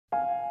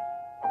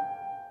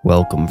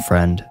Welcome,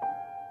 friend.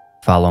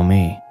 Follow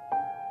me.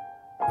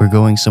 We're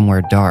going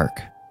somewhere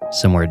dark,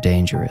 somewhere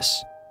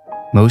dangerous.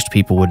 Most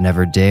people would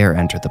never dare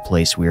enter the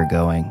place we're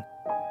going.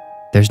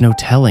 There's no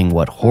telling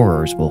what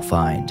horrors we'll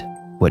find,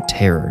 what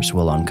terrors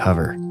we'll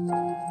uncover.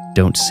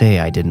 Don't say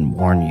I didn't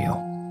warn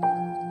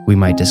you. We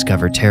might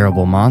discover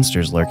terrible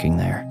monsters lurking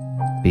there.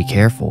 Be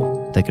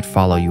careful, they could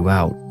follow you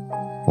out,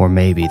 or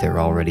maybe they're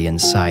already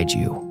inside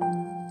you.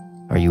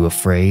 Are you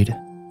afraid?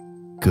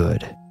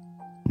 Good.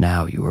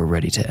 Now you are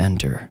ready to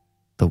enter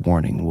the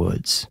Warning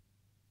Woods.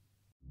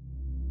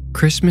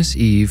 Christmas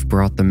Eve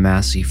brought the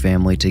Massey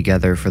family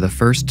together for the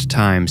first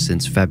time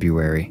since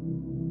February,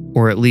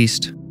 or at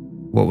least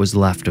what was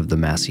left of the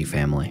Massey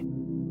family.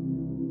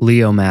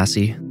 Leo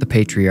Massey, the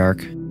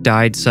patriarch,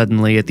 died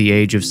suddenly at the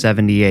age of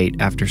 78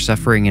 after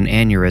suffering an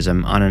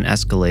aneurysm on an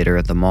escalator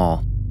at the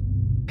mall.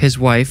 His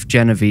wife,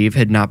 Genevieve,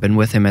 had not been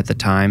with him at the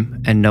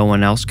time, and no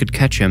one else could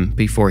catch him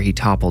before he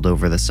toppled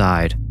over the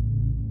side.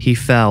 He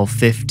fell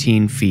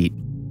 15 feet,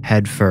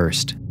 head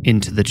first,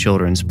 into the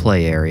children's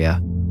play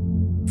area.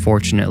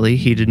 Fortunately,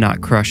 he did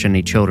not crush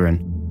any children,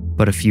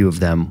 but a few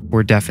of them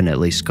were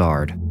definitely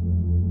scarred.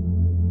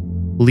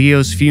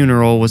 Leo's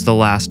funeral was the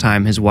last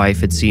time his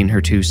wife had seen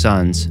her two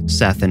sons,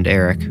 Seth and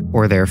Eric,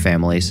 or their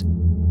families.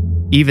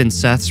 Even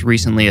Seth's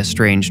recently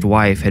estranged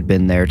wife had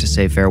been there to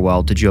say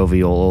farewell to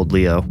jovial old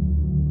Leo.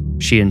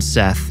 She and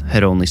Seth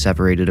had only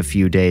separated a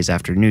few days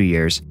after New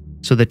Year's,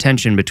 so the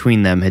tension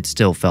between them had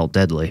still felt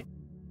deadly.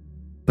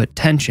 But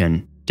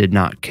tension did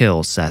not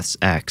kill Seth's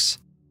ex.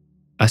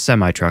 A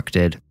semi-truck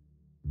did.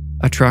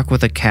 A truck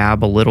with a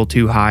cab a little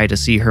too high to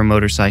see her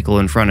motorcycle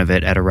in front of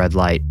it at a red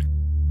light.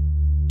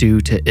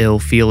 Due to ill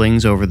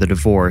feelings over the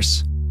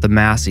divorce, the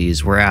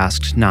Masseys were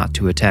asked not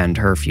to attend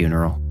her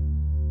funeral.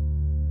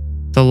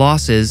 The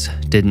losses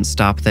didn't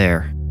stop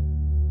there.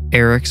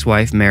 Eric's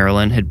wife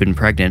Marilyn had been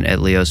pregnant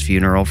at Leo's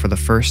funeral for the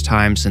first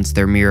time since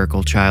their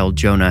miracle child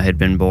Jonah had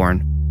been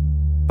born.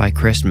 By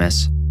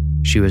Christmas,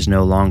 she was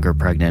no longer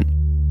pregnant,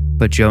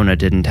 but Jonah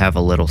didn't have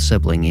a little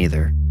sibling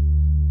either.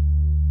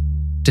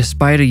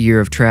 Despite a year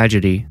of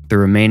tragedy, the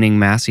remaining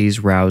Masseys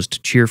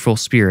roused cheerful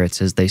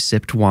spirits as they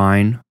sipped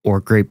wine,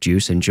 or grape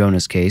juice in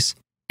Jonah's case,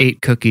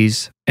 ate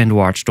cookies, and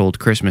watched old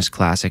Christmas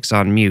classics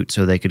on mute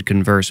so they could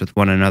converse with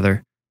one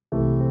another.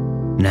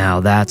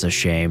 "Now that's a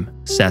shame,"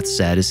 Seth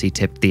said as he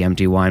tipped the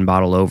empty wine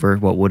bottle over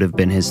what would have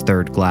been his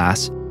third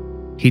glass.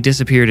 He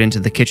disappeared into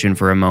the kitchen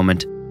for a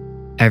moment.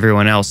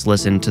 Everyone else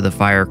listened to the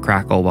fire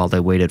crackle while they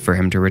waited for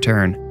him to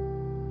return.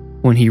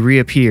 When he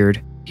reappeared,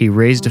 he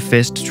raised a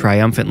fist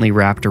triumphantly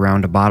wrapped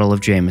around a bottle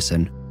of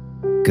Jameson.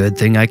 "Good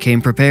thing I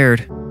came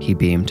prepared," he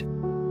beamed.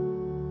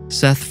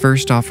 Seth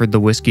first offered the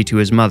whiskey to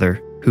his mother,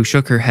 who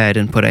shook her head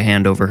and put a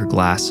hand over her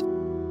glass.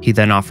 He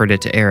then offered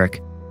it to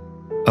Eric.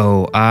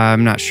 "Oh,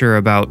 I'm not sure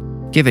about—"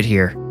 "Give it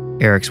here,"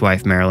 Eric's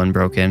wife Marilyn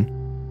broke in.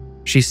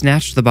 She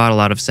snatched the bottle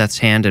out of Seth's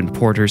hand and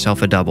poured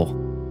herself a double.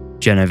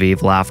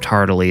 Genevieve laughed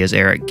heartily as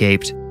Eric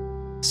gaped.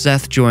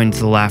 Seth joined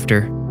the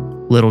laughter.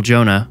 Little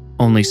Jonah,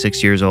 only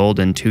 6 years old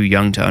and too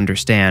young to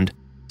understand,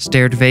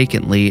 stared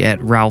vacantly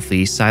at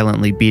Ralphie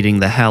silently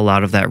beating the hell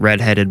out of that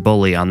red-headed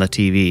bully on the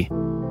TV.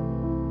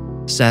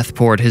 Seth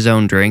poured his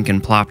own drink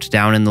and plopped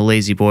down in the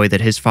lazy boy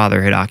that his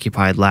father had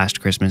occupied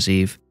last Christmas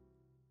Eve.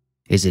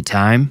 "Is it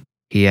time?"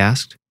 he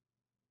asked.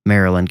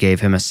 Marilyn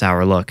gave him a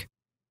sour look.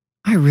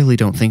 "I really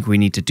don't think we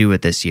need to do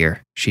it this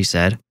year," she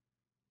said.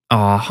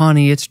 "Aw,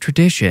 honey, it's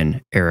tradition,"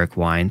 Eric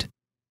whined.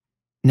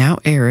 "Now,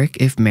 Eric,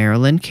 if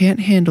Marilyn can't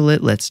handle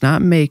it, let's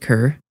not make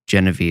her,"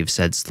 Genevieve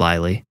said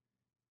slyly.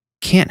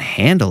 "Can't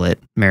handle it,"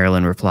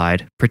 Marilyn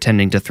replied,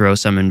 pretending to throw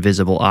some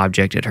invisible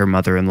object at her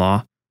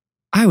mother-in-law.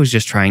 "I was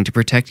just trying to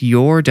protect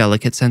your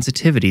delicate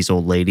sensitivities,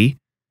 old lady."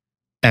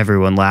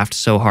 Everyone laughed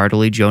so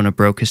heartily Jonah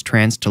broke his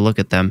trance to look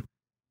at them.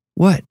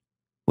 "What?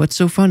 What's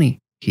so funny?"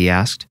 he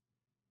asked.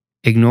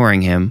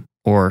 Ignoring him,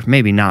 or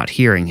maybe not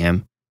hearing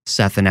him,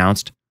 Seth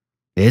announced,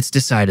 "It's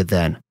decided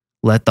then.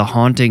 Let the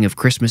haunting of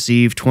Christmas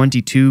Eve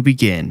 22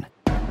 begin.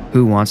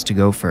 Who wants to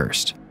go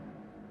first?"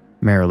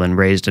 Marilyn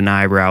raised an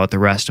eyebrow at the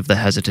rest of the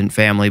hesitant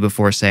family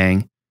before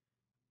saying,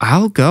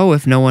 "I'll go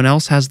if no one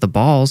else has the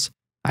balls.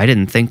 I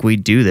didn't think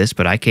we'd do this,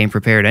 but I came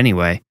prepared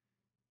anyway."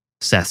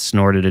 Seth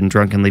snorted and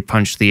drunkenly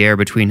punched the air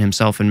between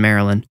himself and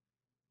Marilyn.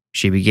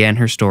 She began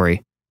her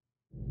story.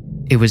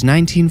 It was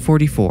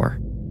 1944.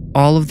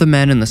 All of the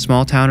men in the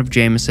small town of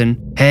Jameson—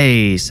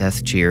 "Hey,"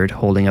 Seth cheered,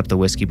 holding up the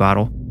whiskey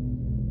bottle.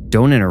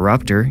 "Don't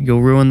interrupt her,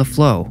 you'll ruin the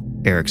flow,"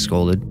 Eric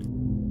scolded.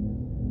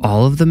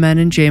 "All of the men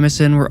in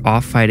Jameson were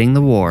off fighting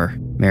the war,"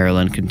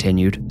 Marilyn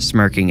continued,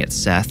 smirking at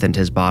Seth and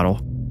his bottle.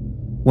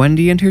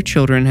 "Wendy and her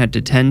children had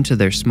to tend to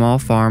their small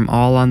farm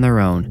all on their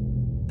own.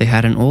 They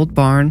had an old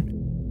barn—"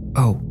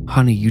 "Oh,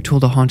 honey, you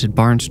told a haunted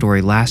barn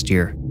story last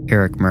year,"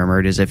 Eric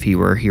murmured as if he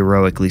were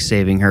heroically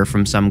saving her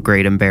from some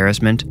great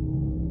embarrassment.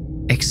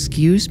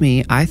 "Excuse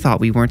me, I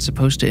thought we weren't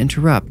supposed to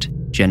interrupt,"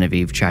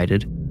 Genevieve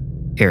chided.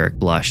 Eric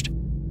blushed.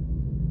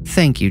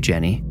 "Thank you,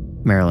 Jenny,"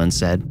 Marilyn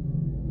said.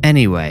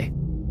 "Anyway,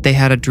 they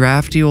had a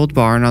drafty old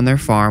barn on their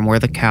farm where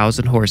the cows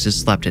and horses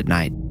slept at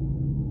night.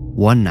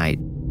 One night,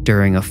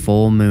 during a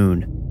full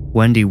moon,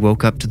 Wendy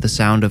woke up to the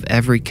sound of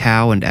every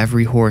cow and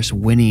every horse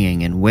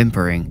whinnying and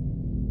whimpering.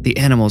 The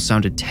animals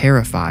sounded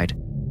terrified.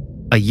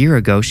 A year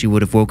ago, she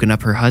would have woken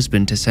up her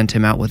husband to send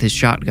him out with his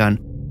shotgun,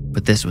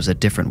 but this was a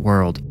different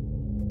world.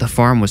 The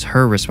farm was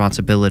her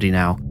responsibility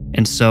now,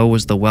 and so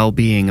was the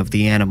well-being of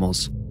the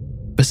animals.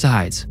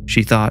 Besides,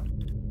 she thought,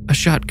 a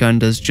shotgun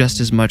does just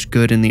as much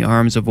good in the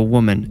arms of a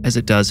woman as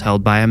it does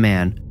held by a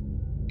man.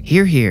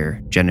 "Hear,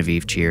 hear,"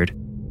 Genevieve cheered.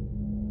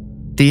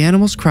 The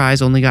animals'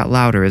 cries only got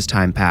louder as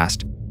time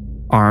passed.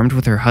 Armed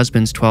with her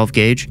husband's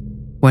 12-gauge,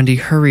 Wendy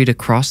hurried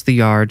across the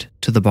yard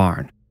to the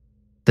barn.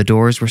 The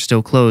doors were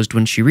still closed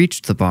when she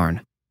reached the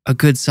barn, a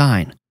good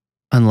sign.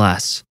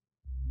 Unless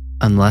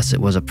it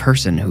was a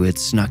person who had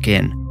snuck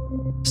in,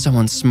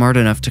 someone smart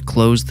enough to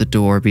close the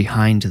door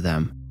behind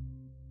them.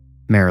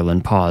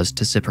 Marilyn paused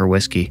to sip her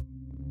whiskey.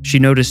 She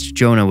noticed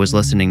Jonah was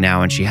listening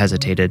now and she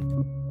hesitated.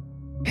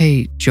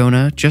 "Hey,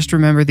 Jonah, just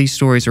remember these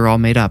stories are all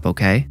made up,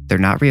 okay? They're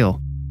not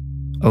real."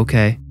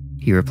 "Okay,"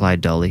 he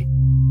replied dully.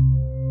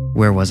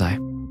 Where was I?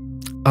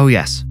 Oh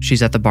yes,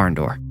 she's at the barn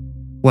door.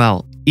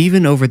 Well,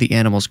 even over the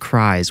animals'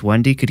 cries,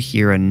 Wendy could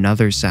hear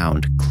another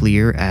sound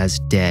clear as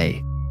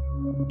day.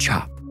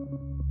 Chop,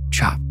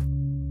 chop,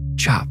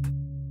 chop.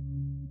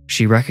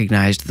 She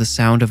recognized the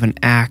sound of an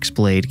axe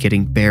blade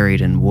getting buried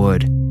in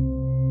wood.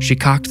 She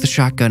cocked the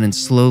shotgun and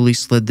slowly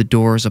slid the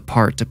doors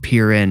apart to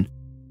peer in.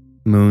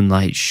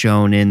 Moonlight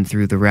shone in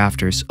through the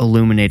rafters,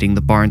 illuminating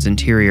the barn's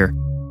interior,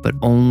 but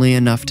only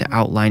enough to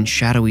outline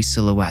shadowy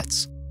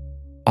silhouettes.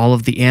 All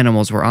of the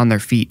animals were on their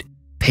feet,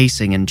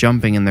 pacing and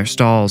jumping in their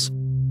stalls.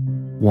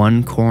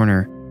 One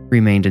corner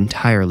remained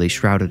entirely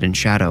shrouded in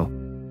shadow,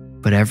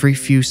 but every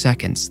few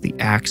seconds the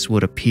axe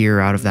would appear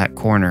out of that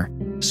corner,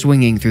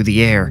 swinging through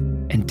the air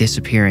and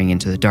disappearing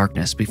into the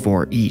darkness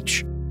before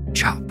each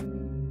chop.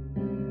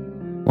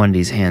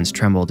 Wendy's hands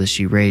trembled as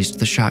she raised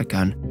the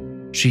shotgun.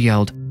 She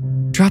yelled,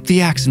 "Drop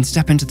the axe and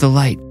step into the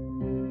light."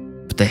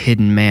 But the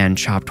hidden man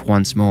chopped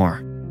once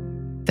more.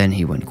 Then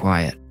he went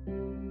quiet.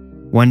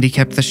 Wendy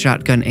kept the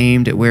shotgun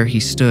aimed at where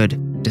he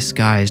stood,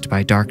 disguised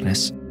by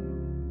darkness.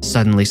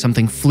 Suddenly,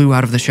 something flew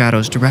out of the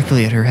shadows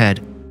directly at her head.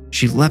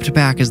 She leapt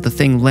back as the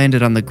thing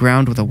landed on the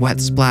ground with a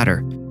wet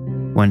splatter.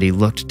 Wendy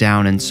looked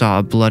down and saw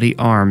a bloody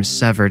arm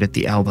severed at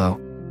the elbow.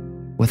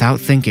 Without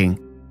thinking,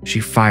 she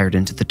fired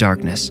into the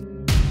darkness.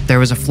 There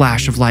was a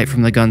flash of light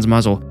from the gun's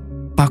muzzle.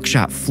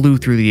 Buckshot flew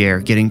through the air,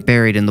 getting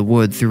buried in the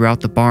wood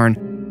throughout the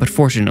barn, but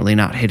fortunately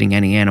not hitting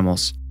any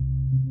animals.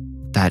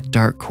 That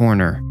dark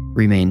corner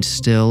remained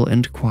still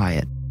and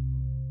quiet.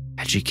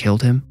 Had she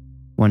killed him?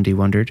 Wendy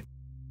wondered.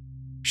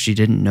 She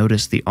didn't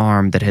notice the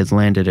arm that had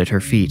landed at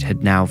her feet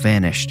had now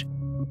vanished.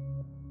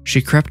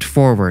 She crept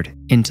forward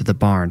into the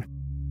barn.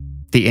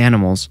 The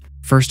animals,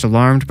 first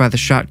alarmed by the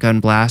shotgun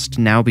blast,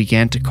 now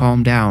began to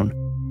calm down.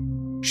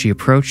 She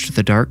approached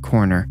the dark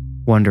corner,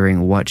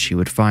 wondering what she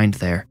would find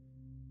there.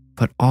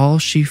 But all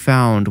she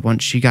found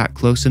once she got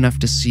close enough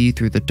to see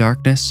through the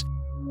darkness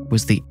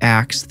was the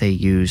axe they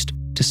used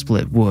to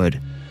split wood,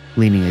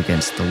 leaning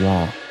against the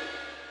wall.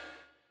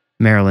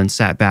 Marilyn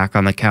sat back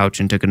on the couch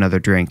and took another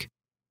drink.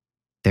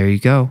 "There you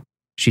go,"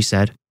 she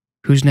said.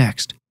 "Who's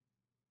next?"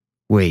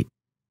 "Wait,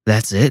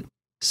 that's it?"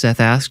 Seth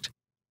asked.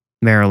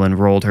 Marilyn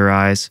rolled her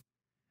eyes.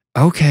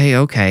 Okay.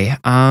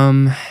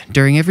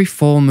 During every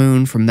full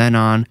moon from then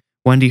on,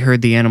 Wendy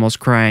heard the animals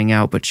crying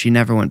out, but she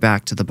never went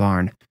back to the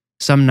barn.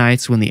 Some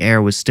nights when the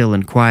air was still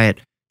and quiet,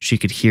 she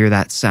could hear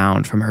that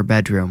sound from her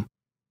bedroom.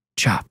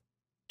 Chop,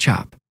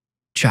 chop,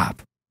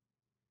 chop.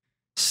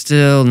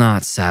 "Still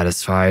not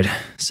satisfied,"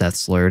 Seth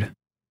slurred.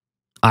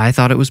 "I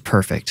thought it was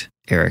perfect,"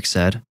 Eric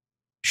said.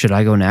 "Should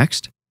I go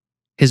next?"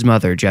 His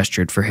mother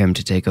gestured for him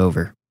to take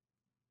over.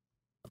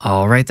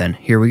 "All right then,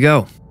 here we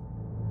go."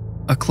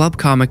 A club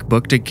comic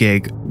booked a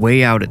gig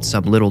way out at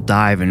some little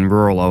dive in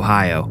rural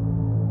Ohio.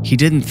 He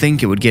didn't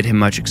think it would get him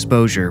much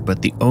exposure,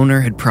 but the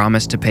owner had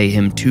promised to pay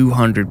him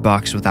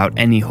 $200 without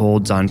any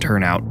holds on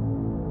turnout.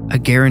 A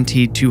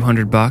guaranteed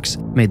 $200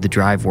 made the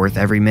drive worth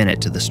every minute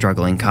to the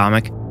struggling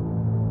comic.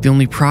 The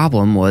only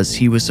problem was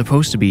he was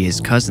supposed to be his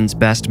cousin's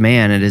best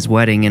man at his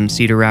wedding in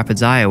Cedar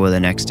Rapids, Iowa the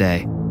next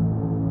day.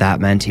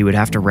 That meant he would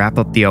have to wrap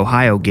up the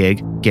Ohio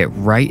gig, get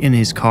right in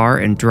his car,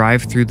 and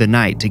drive through the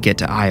night to get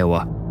to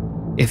Iowa.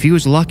 If he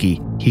was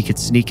lucky, he could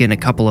sneak in a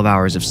couple of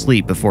hours of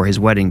sleep before his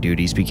wedding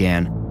duties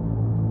began.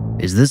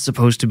 "Is this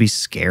supposed to be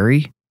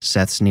scary?"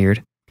 Seth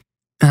sneered.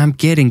 "I'm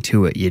getting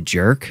to it, you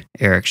jerk,"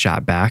 Eric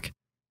shot back.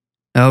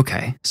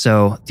 Okay,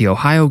 so the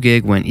Ohio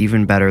gig went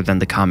even better than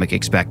the comic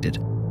expected.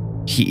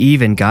 He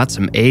even got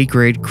some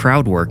A-grade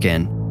crowd work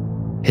in.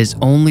 His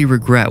only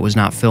regret was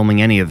not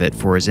filming any of it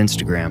for his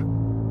Instagram.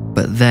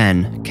 But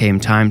then came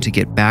time to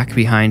get back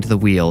behind the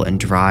wheel and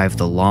drive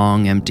the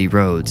long, empty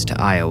roads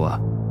to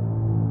Iowa.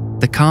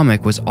 The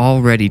comic was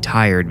already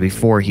tired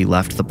before he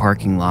left the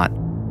parking lot.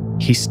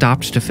 He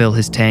stopped to fill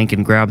his tank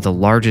and grab the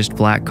largest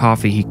black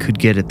coffee he could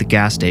get at the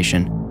gas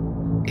station.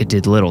 It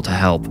did little to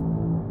help.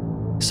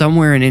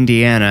 Somewhere in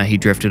Indiana, he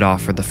drifted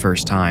off for the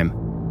first time.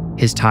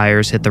 His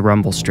tires hit the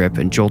rumble strip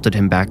and jolted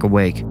him back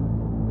awake.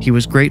 He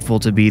was grateful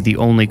to be the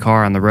only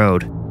car on the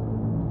road.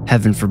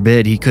 Heaven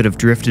forbid he could have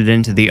drifted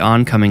into the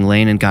oncoming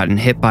lane and gotten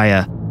hit by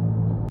a...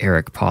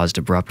 Eric paused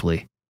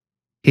abruptly.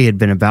 He had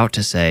been about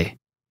to say,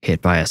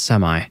 hit by a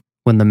semi,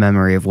 when the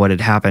memory of what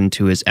had happened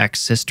to his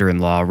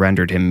ex-sister-in-law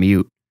rendered him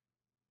mute.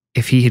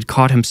 If he had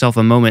caught himself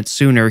a moment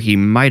sooner, he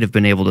might have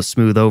been able to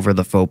smooth over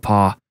the faux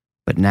pas,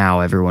 but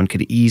now everyone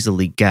could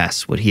easily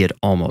guess what he had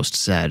almost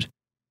said.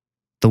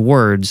 The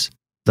words,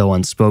 though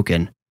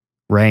unspoken,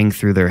 rang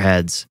through their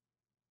heads.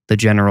 The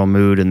general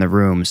mood in the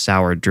room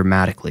soured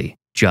dramatically,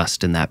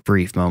 just in that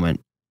brief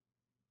moment.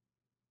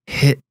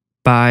 Hit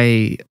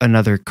by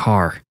another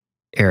car,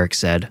 Eric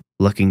said,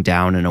 looking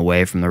down and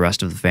away from the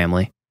rest of the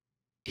family.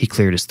 He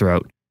cleared his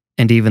throat,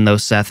 and even though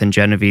Seth and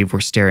Genevieve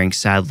were staring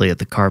sadly at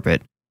the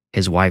carpet,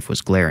 his wife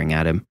was glaring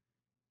at him.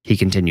 He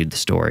continued the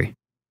story.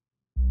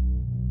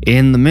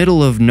 In the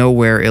middle of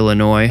nowhere,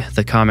 Illinois,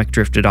 the comic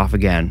drifted off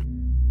again.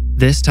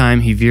 This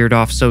time he veered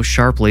off so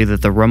sharply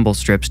that the rumble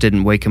strips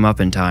didn't wake him up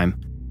in time.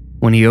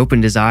 When he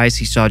opened his eyes,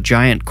 he saw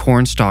giant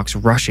corn stalks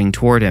rushing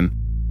toward him.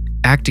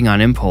 Acting on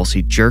impulse,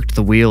 he jerked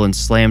the wheel and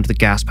slammed the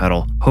gas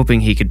pedal,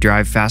 hoping he could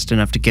drive fast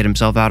enough to get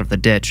himself out of the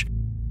ditch.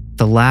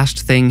 The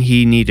last thing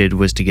he needed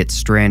was to get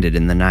stranded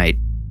in the night.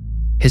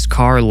 His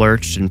car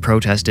lurched and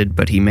protested,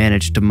 but he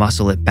managed to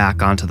muscle it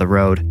back onto the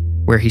road,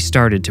 where he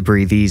started to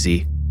breathe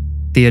easy.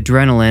 The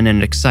adrenaline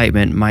and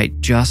excitement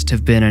might just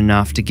have been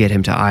enough to get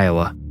him to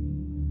Iowa.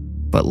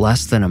 But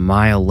less than a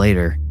mile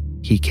later,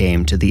 he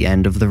came to the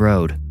end of the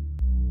road.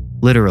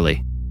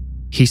 Literally,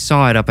 he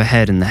saw it up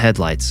ahead in the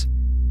headlights.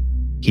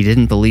 He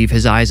didn't believe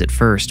his eyes at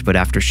first, but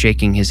after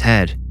shaking his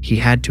head, he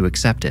had to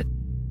accept it.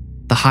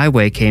 The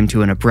highway came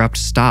to an abrupt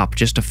stop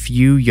just a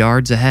few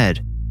yards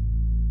ahead.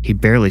 He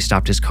barely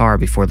stopped his car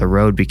before the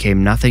road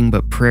became nothing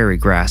but prairie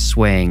grass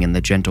swaying in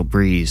the gentle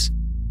breeze.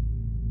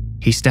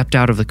 He stepped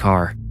out of the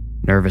car,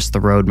 nervous the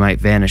road might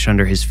vanish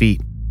under his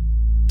feet.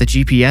 The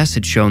GPS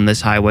had shown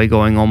this highway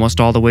going almost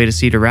all the way to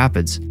Cedar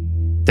Rapids.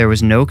 There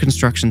was no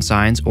construction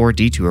signs or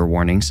detour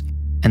warnings,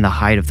 and the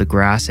height of the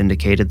grass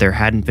indicated there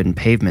hadn't been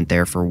pavement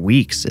there for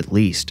weeks at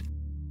least.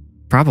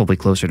 Probably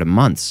closer to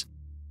months.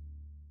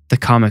 The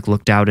comic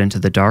looked out into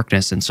the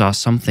darkness and saw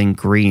something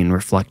green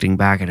reflecting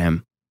back at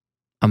him.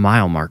 A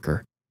mile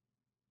marker.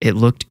 It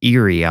looked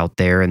eerie out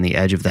there in the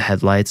edge of the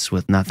headlights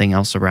with nothing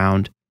else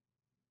around.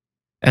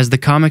 As the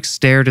comic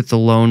stared at the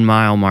lone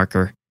mile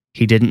marker,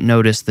 he didn't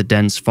notice the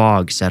dense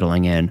fog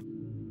settling in.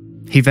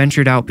 He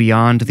ventured out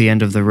beyond the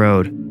end of the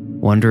road,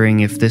 wondering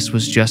if this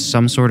was just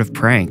some sort of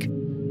prank.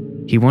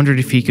 He wondered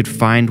if he could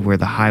find where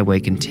the highway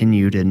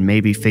continued and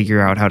maybe figure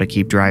out how to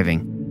keep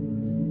driving.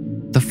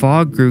 The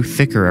fog grew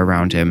thicker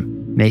around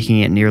him, making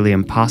it nearly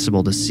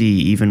impossible to see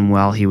even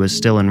while he was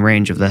still in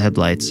range of the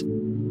headlights.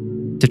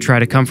 To try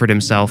to comfort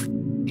himself,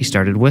 he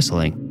started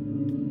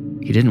whistling.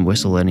 He didn't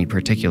whistle any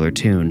particular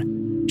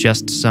tune,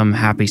 just some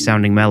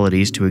happy-sounding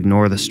melodies to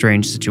ignore the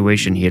strange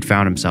situation he had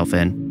found himself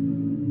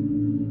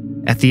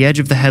in. At the edge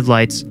of the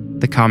headlights,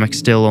 the comic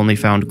still only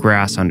found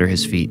grass under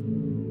his feet.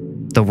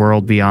 The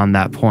world beyond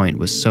that point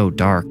was so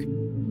dark,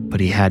 but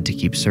he had to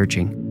keep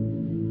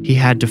searching. He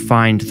had to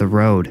find the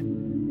road.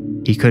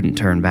 He couldn't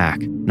turn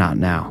back, not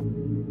now.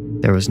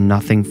 There was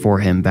nothing for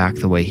him back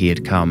the way he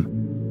had come.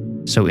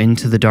 So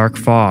into the dark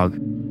fog,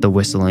 the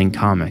whistling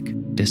comic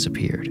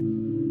disappeared.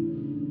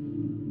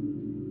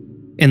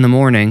 In the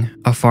morning,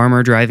 a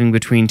farmer driving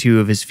between two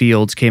of his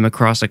fields came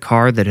across a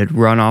car that had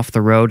run off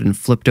the road and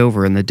flipped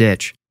over in the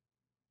ditch.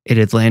 It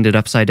had landed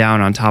upside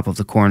down on top of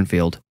the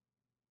cornfield.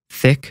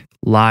 Thick,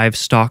 live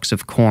stalks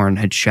of corn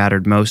had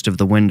shattered most of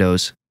the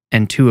windows,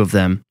 and two of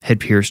them had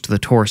pierced the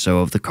torso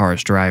of the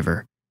car's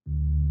driver.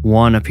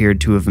 One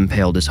appeared to have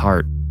impaled his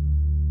heart.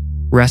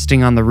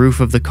 Resting on the roof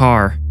of the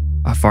car,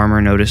 a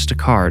farmer noticed a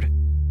card.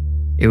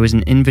 It was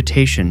an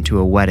invitation to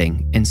a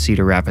wedding in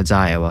Cedar Rapids,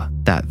 Iowa,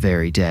 that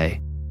very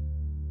day.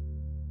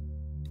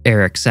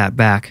 Eric sat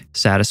back,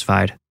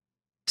 satisfied.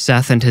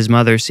 Seth and his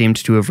mother seemed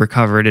to have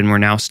recovered and were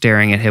now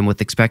staring at him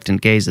with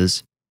expectant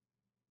gazes.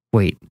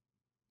 Wait,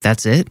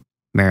 that's it?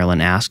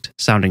 Marilyn asked,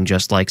 sounding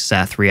just like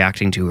Seth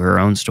reacting to her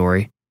own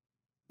story.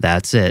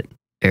 That's it,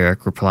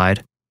 Eric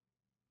replied.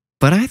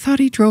 But I thought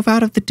he drove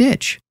out of the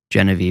ditch,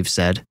 Genevieve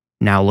said,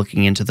 now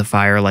looking into the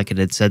fire like it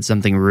had said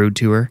something rude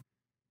to her.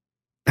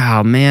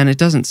 Oh man, it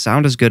doesn't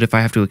sound as good if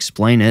I have to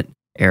explain it,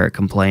 Eric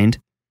complained.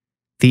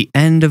 The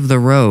end of the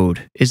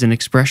road is an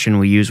expression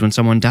we use when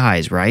someone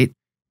dies, right?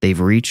 They've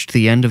reached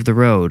the end of the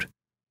road.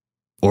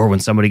 Or when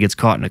somebody gets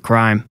caught in a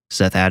crime,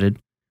 Seth added.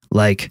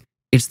 Like,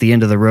 it's the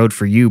end of the road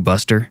for you,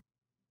 Buster.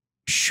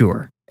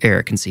 Sure,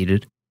 Eric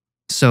conceded.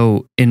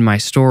 So, in my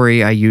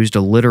story, I used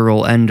a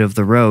literal end of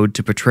the road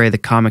to portray the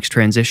comic's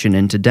transition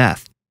into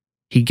death.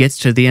 He gets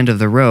to the end of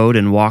the road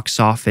and walks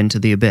off into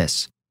the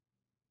abyss.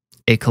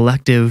 A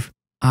collective,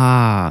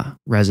 ah,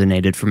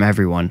 resonated from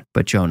everyone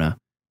but Jonah,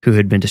 who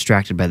had been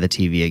distracted by the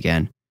TV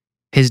again.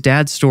 His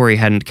dad's story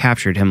hadn't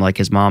captured him like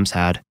his mom's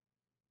had.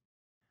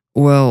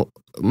 Well,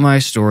 my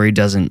story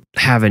doesn't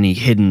have any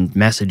hidden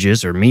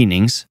messages or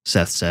meanings,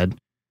 Seth said.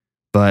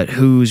 But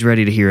who's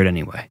ready to hear it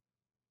anyway?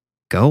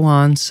 Go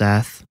on,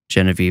 Seth,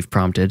 Genevieve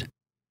prompted.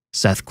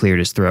 Seth cleared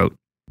his throat.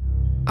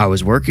 I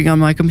was working on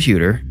my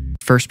computer.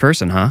 First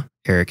person, huh?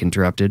 Eric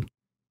interrupted.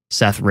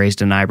 Seth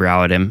raised an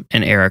eyebrow at him,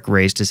 and Eric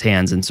raised his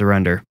hands in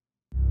surrender.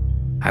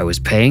 I was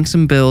paying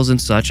some bills and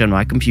such on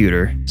my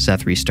computer,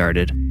 Seth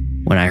restarted,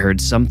 when I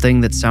heard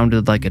something that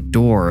sounded like a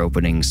door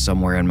opening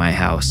somewhere in my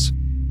house.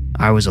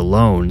 I was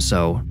alone,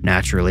 so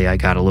naturally I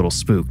got a little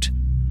spooked.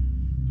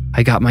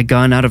 I got my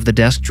gun out of the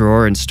desk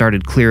drawer and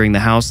started clearing the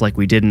house like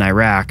we did in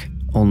Iraq,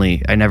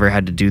 only I never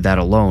had to do that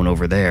alone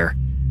over there.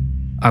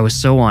 I was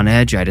so on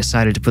edge I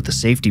decided to put the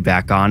safety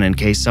back on in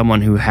case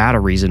someone who had a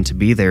reason to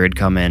be there had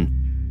come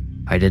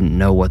in. I didn't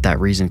know what that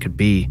reason could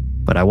be,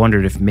 but I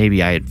wondered if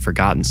maybe I had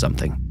forgotten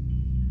something.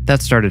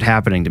 That started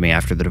happening to me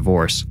after the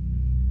divorce.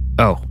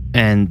 Oh,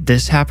 and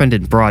this happened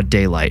in broad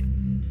daylight.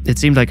 It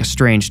seemed like a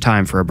strange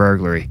time for a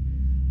burglary.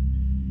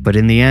 But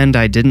in the end,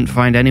 I didn't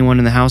find anyone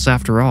in the house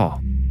after all.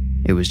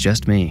 It was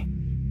just me.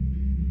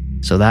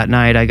 So that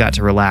night, I got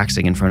to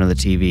relaxing in front of the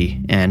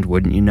TV, and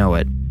wouldn't you know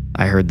it,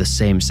 I heard the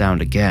same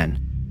sound again.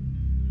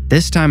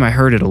 This time I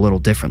heard it a little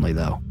differently,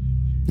 though.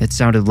 It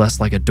sounded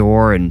less like a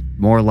door and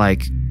more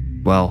like,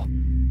 well,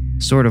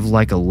 sort of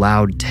like a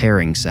loud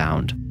tearing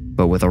sound,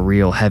 but with a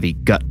real heavy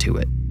gut to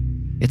it.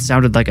 It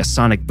sounded like a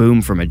sonic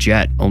boom from a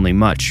jet, only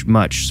much,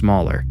 much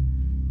smaller.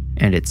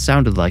 And it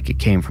sounded like it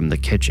came from the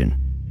kitchen.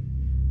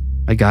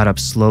 I got up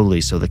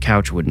slowly so the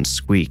couch wouldn't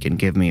squeak and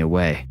give me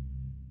away.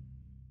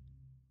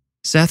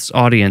 Seth's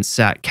audience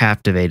sat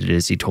captivated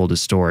as he told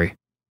his story.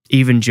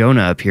 Even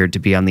Jonah appeared to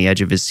be on the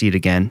edge of his seat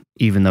again,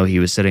 even though he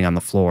was sitting on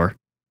the floor.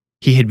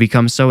 He had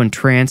become so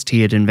entranced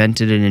he had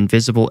invented an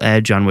invisible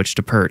edge on which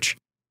to perch.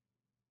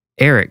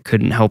 Eric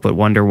couldn't help but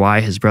wonder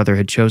why his brother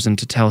had chosen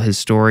to tell his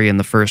story in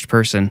the first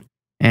person,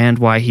 and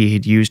why he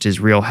had used his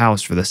real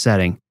house for the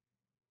setting.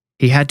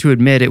 He had to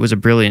admit it was a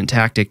brilliant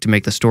tactic to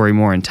make the story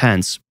more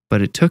intense,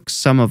 but it took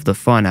some of the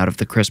fun out of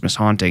the Christmas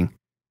haunting.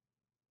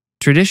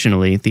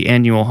 Traditionally, the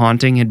annual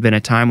haunting had been a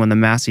time when the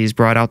Masseys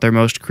brought out their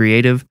most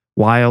creative,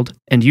 wild,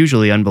 and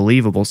usually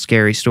unbelievable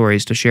scary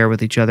stories to share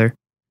with each other.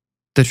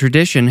 The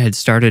tradition had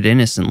started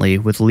innocently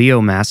with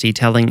Leo Massey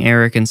telling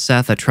Eric and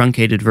Seth a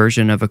truncated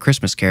version of A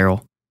Christmas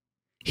Carol.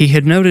 He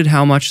had noted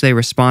how much they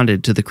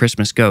responded to the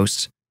Christmas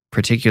ghosts,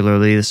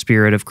 particularly the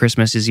spirit of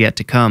Christmas is yet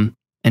to come,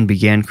 and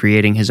began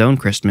creating his own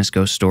Christmas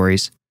ghost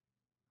stories.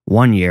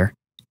 One year,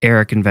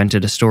 Eric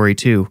invented a story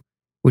too,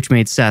 which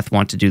made Seth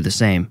want to do the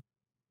same.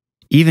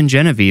 Even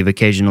Genevieve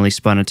occasionally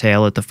spun a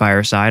tale at the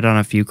fireside on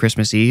a few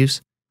Christmas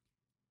Eves.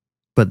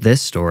 But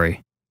this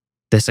story,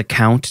 this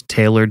account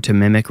tailored to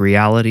mimic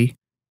reality,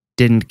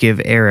 didn't give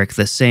Eric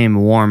the same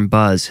warm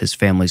buzz his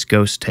family's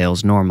ghost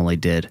tales normally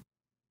did.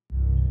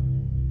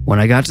 When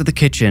I got to the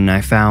kitchen,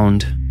 I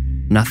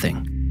found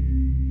nothing.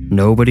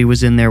 Nobody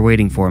was in there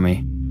waiting for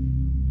me.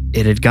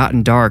 It had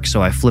gotten dark,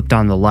 so I flipped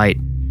on the light,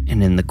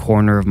 and in the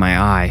corner of my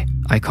eye,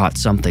 I caught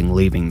something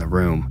leaving the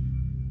room.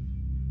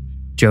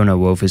 Jonah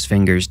wove his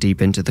fingers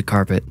deep into the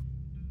carpet.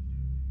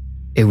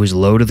 It was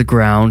low to the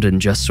ground and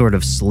just sort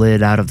of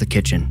slid out of the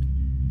kitchen.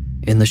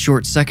 In the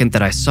short second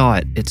that I saw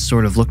it, it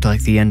sort of looked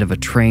like the end of a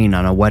train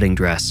on a wedding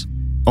dress,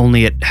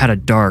 only it had a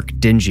dark,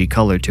 dingy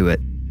color to it,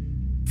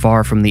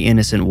 far from the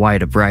innocent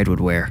white a bride would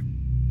wear.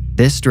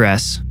 This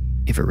dress,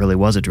 if it really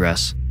was a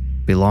dress,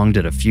 belonged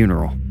at a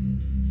funeral.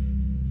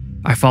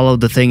 I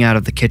followed the thing out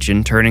of the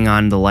kitchen, turning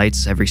on the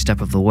lights every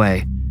step of the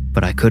way,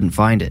 but I couldn't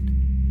find it.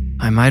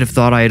 I might have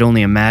thought I had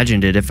only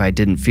imagined it if I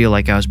didn't feel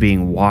like I was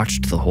being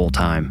watched the whole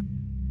time.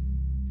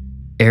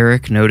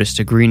 Eric noticed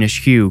a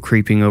greenish hue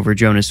creeping over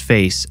Jonah's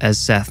face as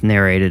Seth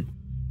narrated.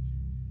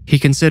 He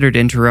considered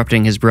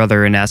interrupting his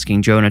brother and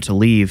asking Jonah to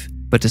leave,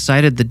 but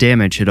decided the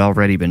damage had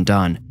already been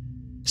done.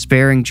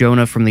 Sparing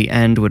Jonah from the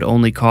end would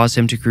only cause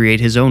him to create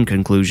his own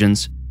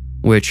conclusions,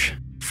 which,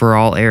 for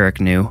all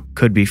Eric knew,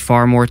 could be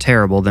far more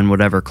terrible than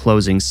whatever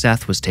closing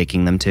Seth was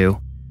taking them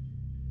to.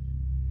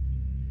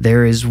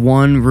 There is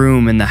one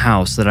room in the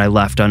house that I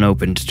left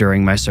unopened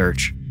during my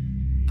search.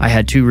 I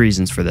had two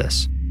reasons for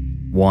this.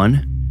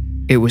 One,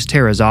 it was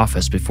Tara's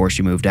office before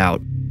she moved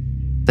out.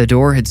 The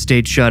door had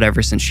stayed shut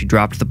ever since she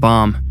dropped the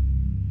bomb.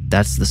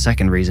 That's the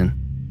second reason.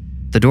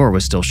 The door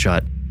was still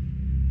shut.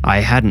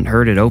 I hadn't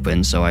heard it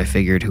open, so I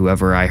figured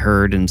whoever I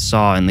heard and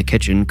saw in the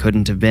kitchen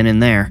couldn't have been in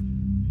there.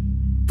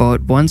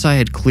 But once I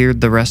had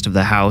cleared the rest of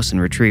the house and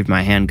retrieved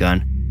my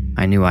handgun,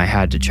 I knew I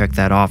had to check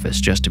that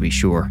office just to be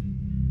sure.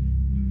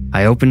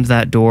 I opened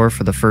that door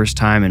for the first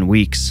time in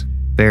weeks,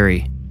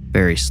 very,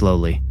 very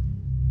slowly.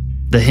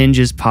 The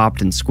hinges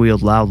popped and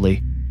squealed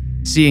loudly.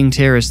 Seeing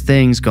Tara's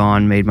things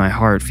gone made my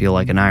heart feel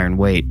like an iron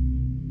weight.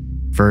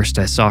 First,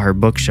 I saw her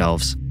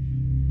bookshelves.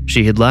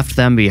 She had left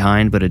them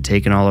behind but had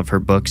taken all of her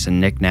books and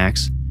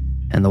knickknacks,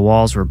 and the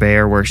walls were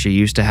bare where she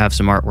used to have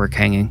some artwork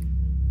hanging.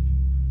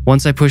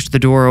 Once I pushed the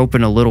door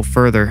open a little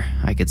further,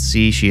 I could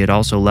see she had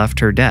also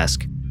left her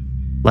desk.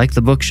 Like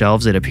the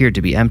bookshelves, it appeared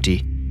to be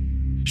empty.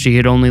 She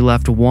had only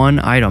left one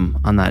item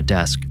on that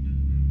desk: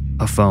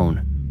 a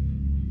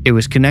phone. It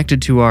was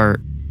connected to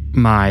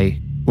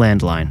my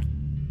landline.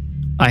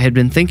 I had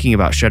been thinking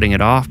about shutting it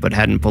off but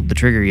hadn't pulled the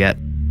trigger yet.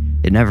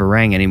 It never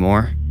rang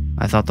anymore.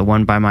 I thought the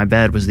one by my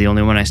bed was the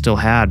only one I still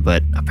had,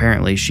 but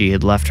apparently she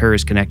had left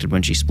hers connected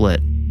when she split.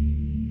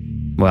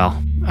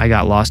 Well, I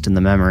got lost in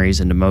the memories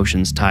and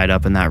emotions tied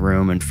up in that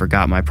room and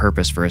forgot my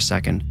purpose for a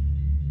second.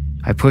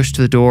 I pushed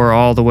the door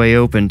all the way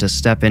open to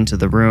step into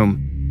the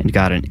room and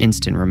got an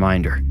instant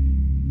reminder.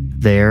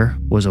 There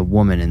was a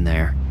woman in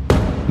there,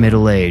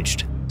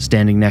 middle-aged,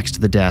 standing next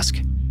to the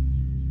desk.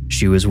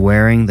 She was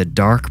wearing the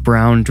dark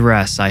brown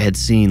dress I had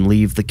seen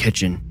leave the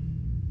kitchen.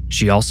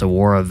 She also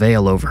wore a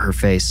veil over her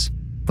face,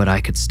 but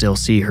I could still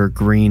see her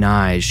green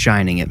eyes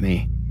shining at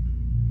me.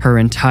 Her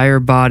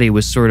entire body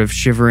was sort of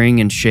shivering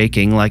and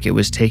shaking like it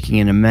was taking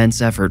an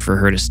immense effort for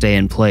her to stay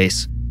in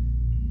place.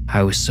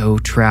 I was so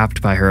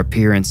trapped by her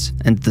appearance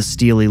and the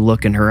steely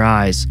look in her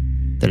eyes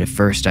that at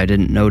first I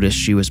didn't notice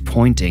she was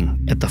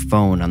pointing at the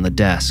phone on the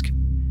desk.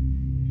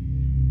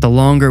 The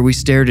longer we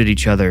stared at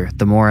each other,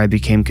 the more I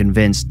became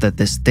convinced that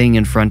this thing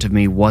in front of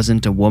me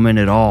wasn't a woman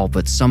at all,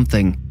 but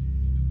something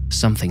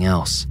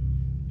else.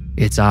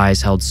 Its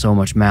eyes held so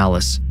much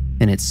malice,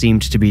 and it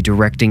seemed to be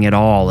directing it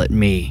all at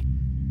me.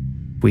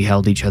 We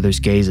held each other's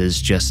gazes,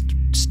 just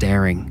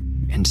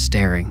staring and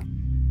staring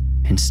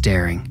and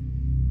staring.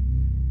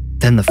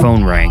 Then the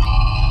phone rang.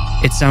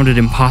 It sounded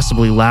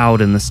impossibly loud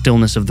in the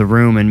stillness of the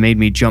room and made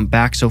me jump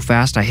back so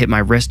fast I hit my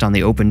wrist on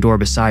the open door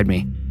beside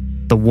me.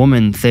 The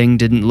woman thing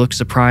didn't look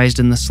surprised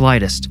in the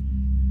slightest.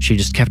 She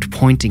just kept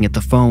pointing at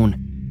the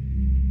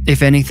phone.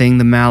 If anything,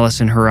 the malice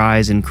in her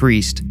eyes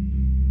increased.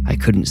 I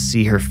couldn't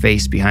see her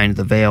face behind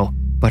the veil,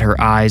 but her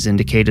eyes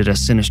indicated a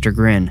sinister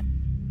grin.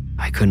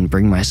 I couldn't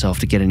bring myself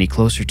to get any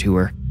closer to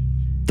her.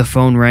 The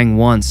phone rang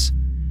once,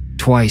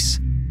 twice,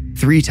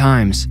 3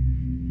 times.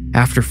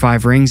 After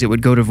 5 rings, it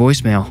would go to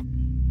voicemail.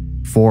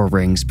 4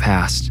 rings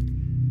passed.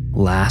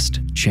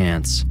 Last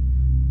chance.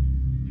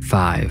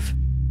 5.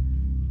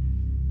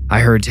 I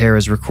heard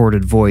Tara's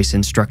recorded voice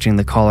instructing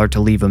the caller to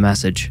leave a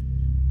message.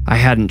 I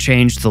hadn't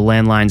changed the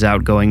landline's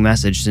outgoing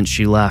message since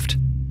she left.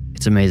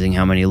 It's amazing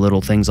how many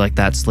little things like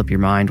that slip your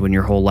mind when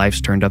your whole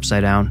life's turned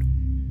upside down.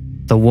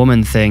 The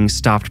woman thing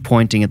stopped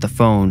pointing at the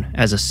phone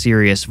as a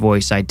serious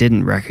voice I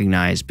didn't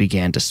recognize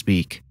began to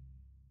speak.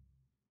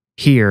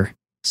 Here,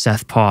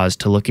 Seth paused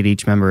to look at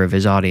each member of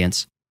his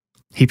audience.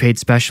 He paid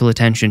special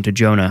attention to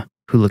Jonah,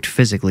 who looked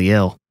physically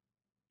ill.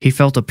 He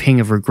felt a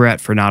ping of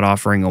regret for not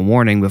offering a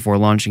warning before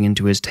launching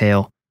into his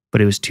tale,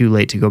 but it was too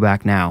late to go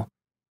back now.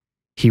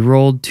 He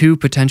rolled 2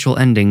 potential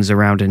endings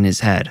around in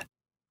his head.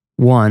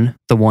 One,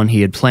 the one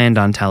he had planned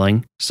on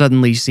telling,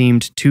 suddenly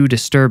seemed too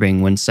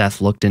disturbing when Seth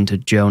looked into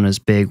Jonah's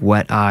big,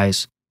 wet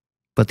eyes,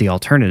 but the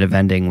alternative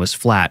ending was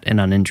flat and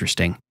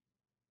uninteresting.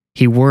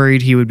 He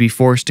worried he would be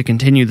forced to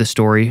continue the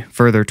story,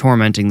 further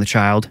tormenting the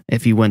child,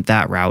 if he went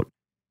that route.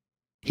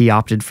 He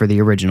opted for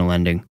the original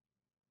ending.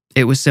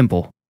 It was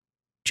simple.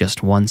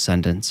 Just 1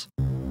 sentence.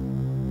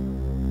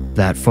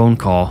 That phone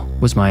call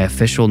was my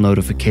official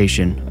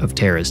notification of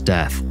Tara's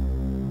death.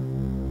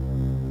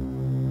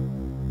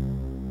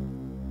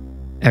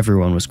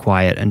 Everyone was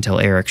quiet until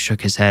Eric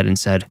shook his head and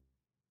said,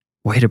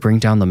 "Way to bring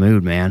down the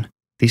mood, man.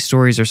 These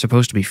stories are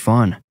supposed to be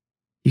fun.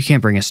 You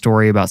can't bring a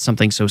story about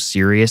something so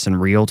serious and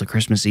real to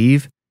Christmas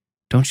Eve.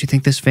 Don't you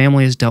think this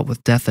family has dealt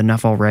with death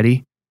enough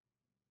already?"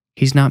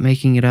 "He's not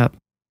making it up,"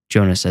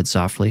 Jonah said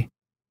softly.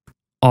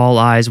 All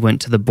eyes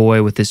went to the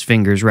boy with his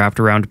fingers wrapped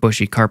around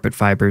bushy carpet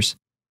fibers.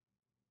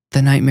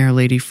 "The nightmare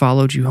lady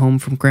followed you home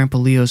from Grandpa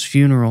Leo's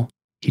funeral,"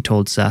 he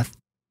told Seth.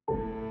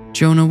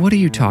 "Jonah, what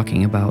are you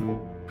talking about?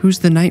 Who's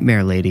the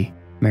nightmare lady?"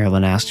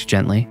 Marilyn asked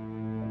gently.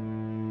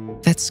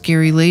 "That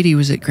scary lady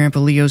was at Grandpa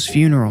Leo's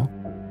funeral.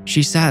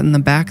 She sat in the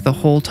back the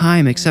whole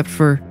time except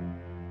for..."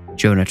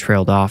 Jonah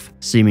trailed off,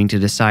 seeming to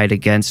decide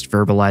against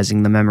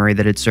verbalizing the memory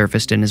that had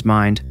surfaced in his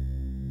mind.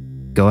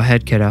 "Go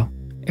ahead, kiddo,"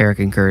 Eric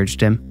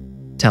encouraged him.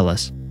 "Tell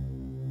us."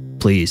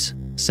 "Please,"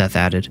 Seth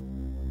added.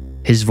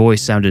 His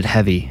voice sounded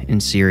heavy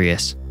and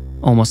serious,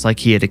 almost like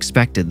he had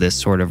expected this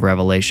sort of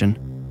revelation.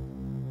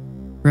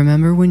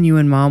 "Remember when you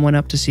and Mom went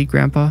up to see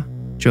Grandpa?"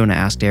 Jonah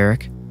asked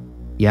Eric.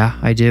 "Yeah,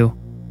 I do."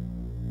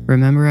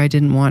 "Remember I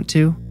didn't want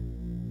to?"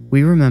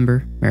 "We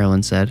remember,"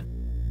 Marilyn said.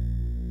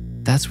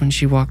 "That's when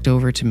she walked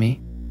over to me,"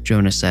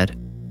 Jonah said.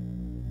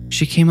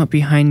 "She came up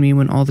behind me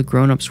when all the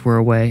grown-ups were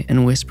away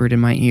and whispered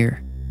in my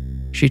ear.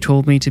 She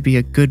told me to be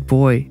a good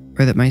boy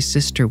or that my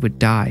sister would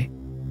die.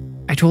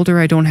 I told her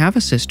I don't have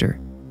a sister.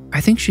 I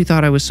think she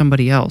thought I was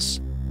somebody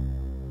else."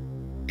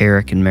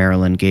 Eric and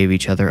Marilyn gave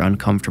each other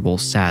uncomfortable,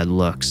 sad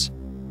looks.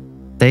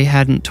 They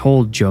hadn't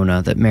told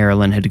Jonah that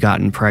Marilyn had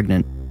gotten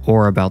pregnant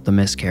or about the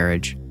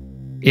miscarriage.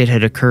 It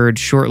had occurred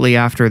shortly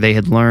after they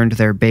had learned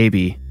their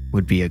baby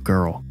would be a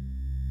girl.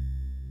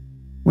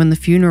 "When the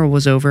funeral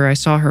was over, I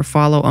saw her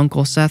follow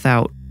Uncle Seth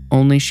out,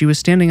 only she was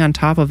standing on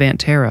top of Aunt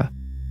Tara."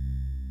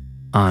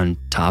 "On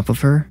top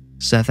of her?"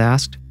 Seth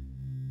asked.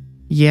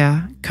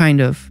 "Yeah,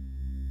 kind of.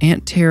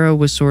 Aunt Tara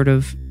was sort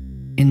of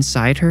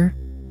inside her."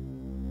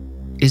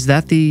 "Is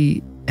that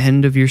the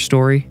end of your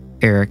story?"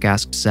 Eric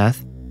asked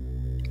Seth.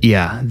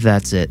 "Yeah,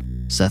 that's it,"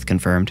 Seth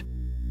confirmed.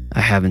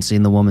 "I haven't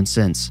seen the woman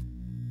since."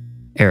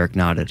 Eric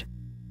nodded.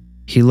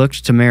 He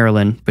looked to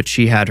Marilyn, but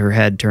she had her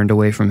head turned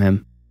away from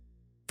him.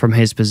 From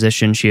his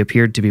position, she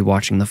appeared to be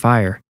watching the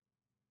fire.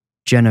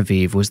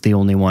 Genevieve was the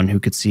only one who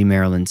could see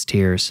Marilyn's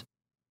tears.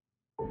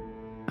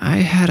 "I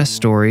had a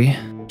story,"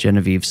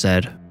 Genevieve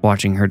said,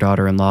 watching her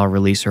daughter-in-law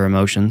release her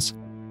emotions.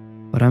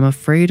 "But I'm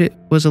afraid it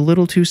was a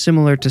little too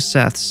similar to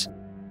Seth's,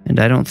 and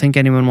I don't think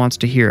anyone wants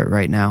to hear it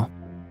right now.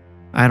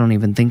 I don't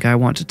even think I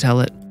want to tell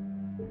it.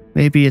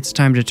 Maybe it's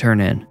time to turn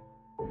in."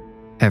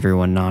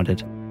 Everyone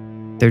nodded.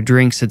 Their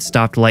drinks had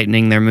stopped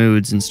lightening their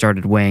moods and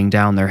started weighing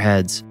down their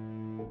heads.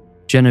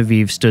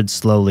 Genevieve stood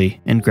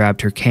slowly and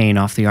grabbed her cane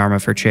off the arm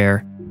of her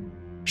chair.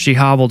 She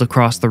hobbled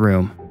across the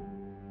room.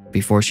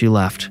 Before she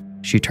left,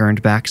 she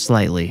turned back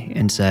slightly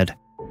and said,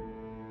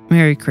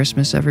 "Merry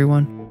Christmas,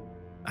 everyone.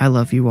 I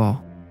love you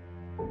all."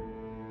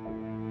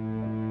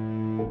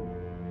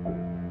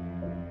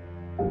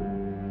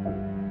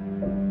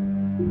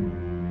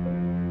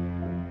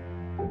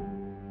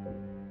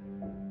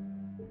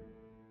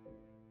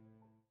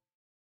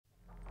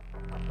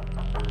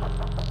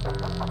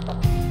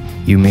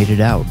 You made it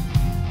out.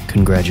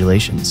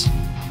 Congratulations.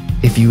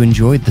 If you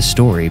enjoyed the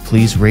story,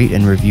 please rate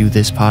and review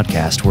this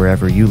podcast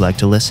wherever you like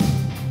to listen.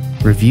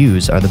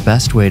 Reviews are the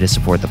best way to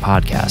support the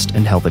podcast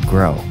and help it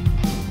grow.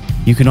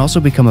 You can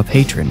also become a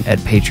patron at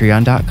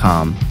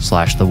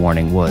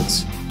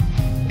patreon.com/thewarningwoods.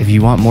 If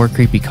you want more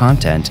creepy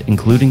content,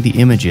 including the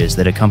images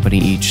that accompany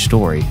each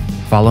story,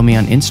 follow me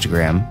on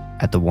Instagram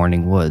at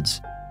 @thewarningwoods.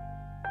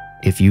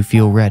 If you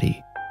feel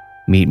ready,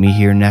 meet me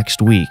here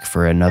next week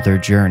for another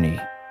journey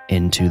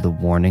into the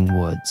Warning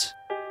Woods.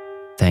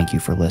 Thank you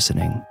for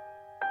listening.